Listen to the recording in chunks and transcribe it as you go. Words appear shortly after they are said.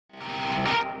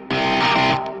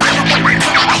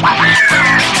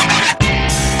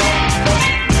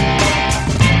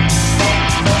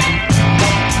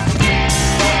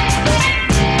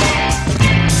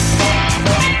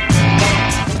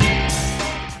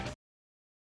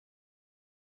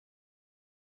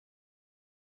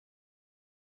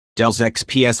Dell's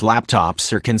XPS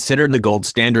laptops are considered the gold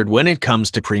standard when it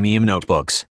comes to premium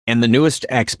notebooks, and the newest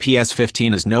XPS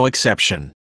 15 is no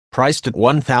exception. Priced at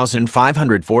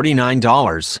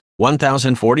 $1,549,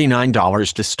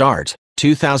 $1,049 to start,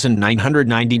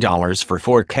 $2,990 for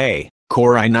 4K,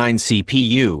 Core i9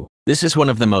 CPU, this is one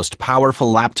of the most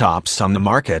powerful laptops on the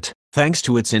market, thanks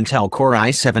to its Intel Core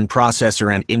i7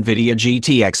 processor and NVIDIA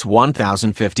GTX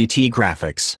 1050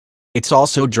 graphics. It's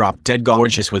also drop-dead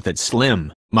gorgeous with its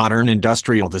slim, modern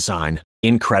industrial design,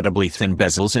 incredibly thin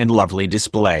bezels and lovely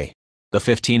display. The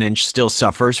 15-inch still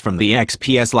suffers from the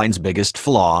XPS line's biggest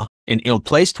flaw, an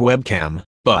ill-placed webcam,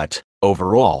 but,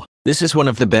 overall, this is one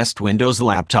of the best Windows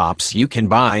laptops you can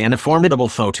buy and a formidable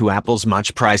foe to Apple's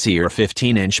much pricier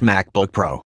 15-inch MacBook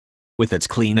Pro. With its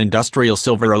clean industrial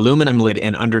silver aluminum lid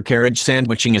and undercarriage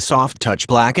sandwiching a soft-touch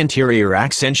black interior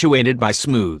accentuated by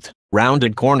smooth,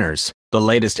 rounded corners, the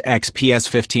latest XPS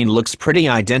 15 looks pretty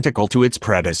identical to its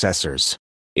predecessors.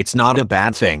 It's not a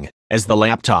bad thing, as the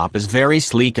laptop is very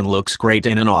sleek and looks great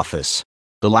in an office.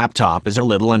 The laptop is a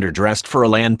little underdressed for a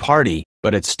LAN party,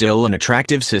 but it's still an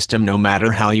attractive system no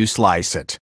matter how you slice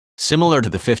it. Similar to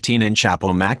the 15-inch Apple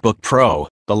MacBook Pro,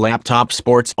 the laptop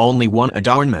sports only one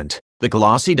adornment, the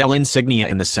glossy Dell insignia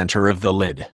in the center of the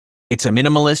lid. It's a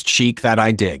minimalist chic that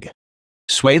I dig.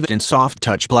 Swathed in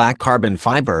soft-touch black carbon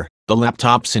fiber, the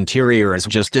laptop's interior is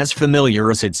just as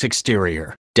familiar as its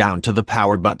exterior, down to the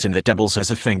power button that doubles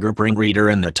as a fingerprint reader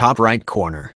in the top right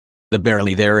corner. The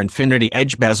barely there infinity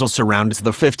edge bezel surrounds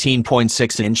the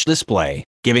 15.6-inch display,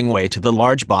 giving way to the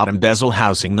large bottom bezel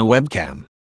housing the webcam.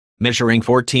 Measuring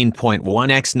 14.1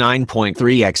 x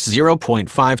 9.3 x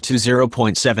 0.5 to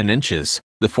 0.7 inches,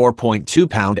 the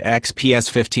 4.2-pound XPS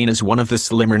 15 is one of the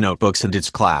slimmer notebooks in its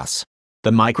class.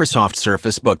 The Microsoft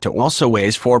Surface Book 2 also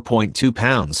weighs 4.2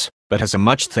 pounds, but has a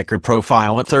much thicker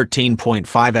profile at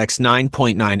 13.5 x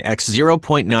 9.9 x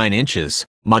 0.9 inches,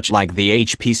 much like the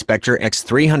HP Spectre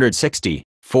X360,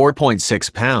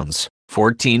 4.6 pounds,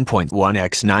 14.1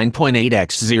 x 9.8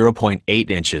 x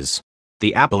 0.8 inches.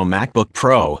 The Apple MacBook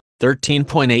Pro,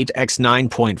 13.8 x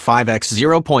 9.5 x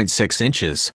 0.6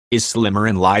 inches, is slimmer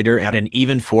and lighter at an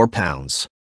even 4 pounds.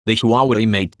 The Huawei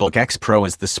MateBook X Pro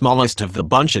is the smallest of the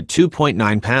bunch at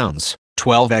 2.9 pounds,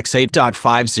 12 x 8.5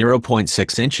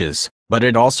 0.6 inches, but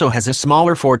it also has a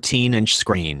smaller 14-inch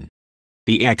screen.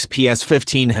 The XPS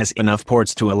 15 has enough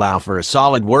ports to allow for a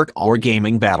solid work or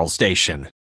gaming battle station.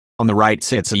 On the right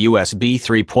sits a USB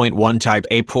 3.1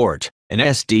 Type-A port, an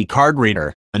SD card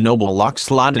reader, a Noble lock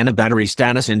slot and a battery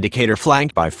status indicator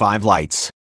flanked by 5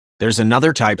 lights. There's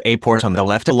another Type-A port on the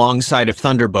left alongside a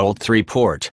Thunderbolt 3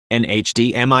 port, an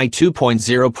HDMI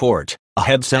 2.0 port, a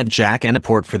headset jack and a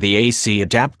port for the AC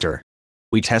adapter.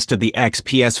 We tested the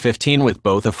XPS 15 with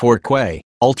both a 4K,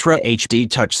 Ultra HD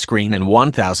touchscreen and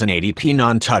 1080p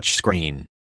non-touchscreen.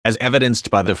 As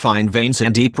evidenced by the fine veins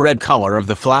and deep red color of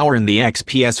the flower in the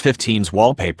XPS 15's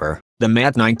wallpaper, the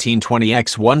matte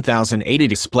 1920x1080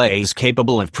 display is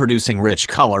capable of producing rich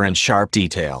color and sharp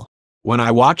detail. When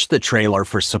I watched the trailer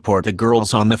for Support the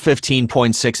Girls on the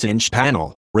 15.6-inch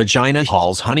panel, Regina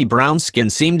Hall's honey brown skin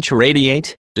seemed to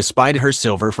radiate, despite her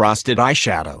silver frosted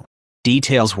eyeshadow.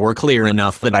 Details were clear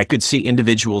enough that I could see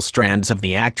individual strands of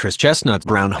the actress' chestnut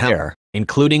brown hair,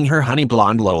 including her honey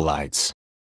blonde lowlights.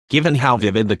 Given how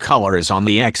vivid the color is on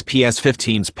the XPS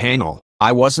 15's panel,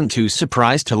 I wasn't too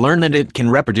surprised to learn that it can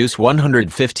reproduce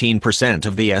 115%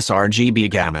 of the sRGB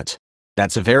gamut.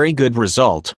 That's a very good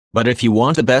result, but if you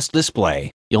want the best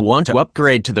display, you'll want to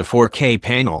upgrade to the 4K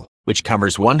panel, which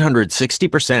covers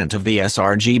 160% of the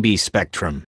sRGB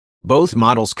spectrum. Both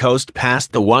models coast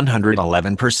past the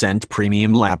 111%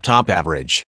 premium laptop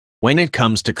average. When it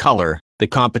comes to color, the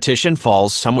competition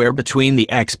falls somewhere between the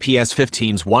XPS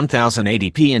 15's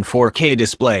 1080p and 4K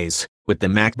displays, with the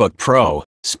MacBook Pro,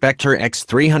 Spectre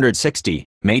X360,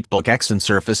 MateBook X and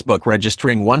Surface Book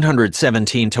registering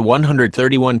 117 to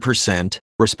 131%,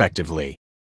 respectively.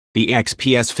 The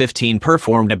XPS 15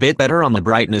 performed a bit better on the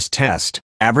brightness test,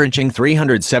 averaging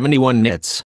 371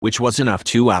 nits, which was enough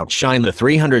to outshine the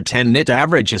 310 nit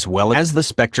average as well as the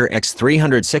Spectre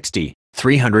X360,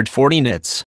 340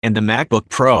 nits, and the MacBook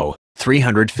Pro,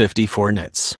 354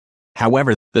 nits.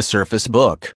 However, the Surface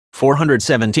Book,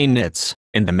 417 nits,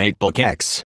 and the MateBook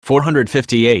X,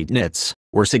 458 nits,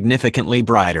 were significantly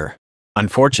brighter.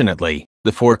 Unfortunately,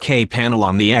 the 4K panel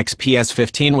on the XPS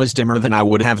 15 was dimmer than I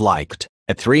would have liked,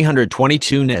 at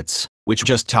 322 nits, which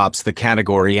just tops the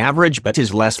category average but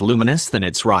is less luminous than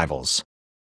its rivals.